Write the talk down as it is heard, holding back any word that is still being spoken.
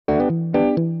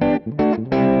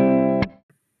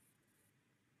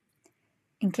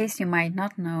In case you might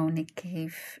not know Nick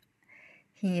Cave,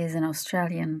 he is an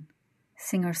Australian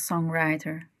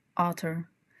singer-songwriter, author,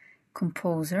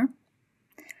 composer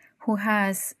who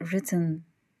has written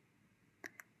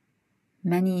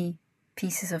many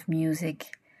pieces of music,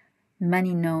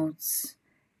 many notes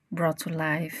brought to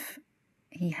life.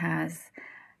 He has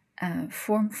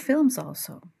formed films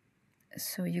also.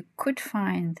 So you could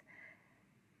find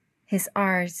his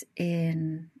art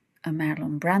in a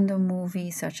Marlon Brando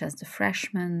movie such as The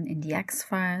Freshman, in The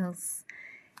X-Files,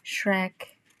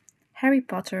 Shrek, Harry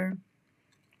Potter,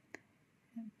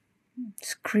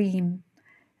 Scream,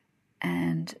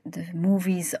 and the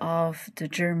movies of the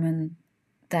German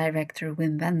director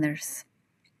Wim Wenders.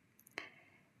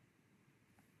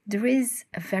 There is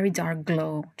a very dark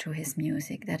glow to his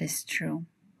music, that is true.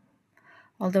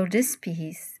 Although this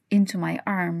piece, Into My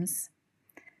Arms,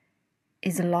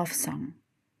 is a love song.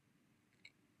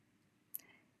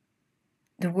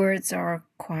 The words are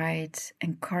quite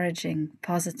encouraging,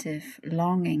 positive,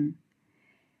 longing.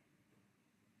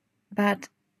 But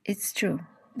it's true,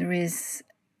 there is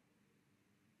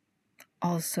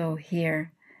also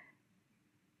here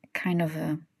kind of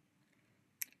a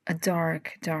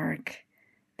dark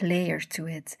layer to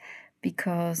it,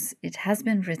 because it has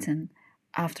been written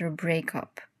after a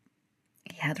breakup.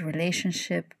 He had a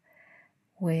relationship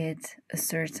with a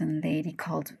certain lady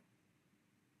called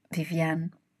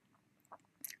Vivienne,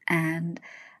 and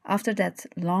after that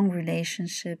long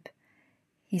relationship,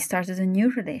 he started a new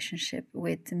relationship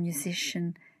with the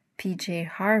musician PJ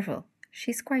Harville.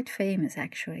 She's quite famous,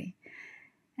 actually.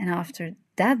 And after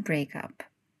that breakup,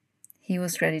 he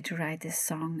was ready to write this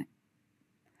song,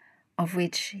 of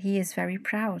which he is very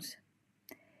proud.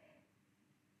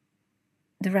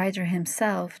 The writer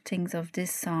himself thinks of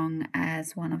this song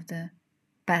as one of the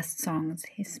best songs,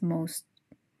 his most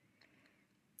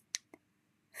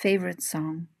favorite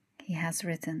song he has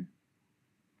written.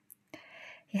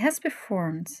 He has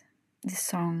performed this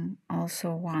song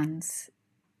also once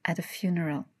at a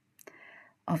funeral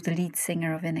of the lead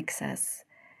singer of INXS.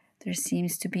 There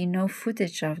seems to be no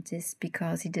footage of this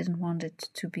because he didn't want it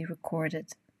to be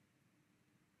recorded.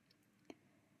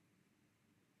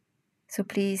 So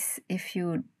please, if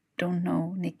you don't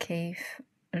know Nick Cave,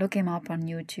 look him up on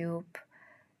YouTube,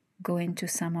 go into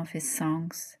some of his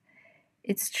songs.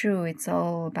 It's true, it's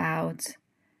all about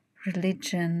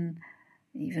religion,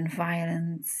 even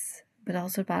violence, but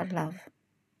also about love.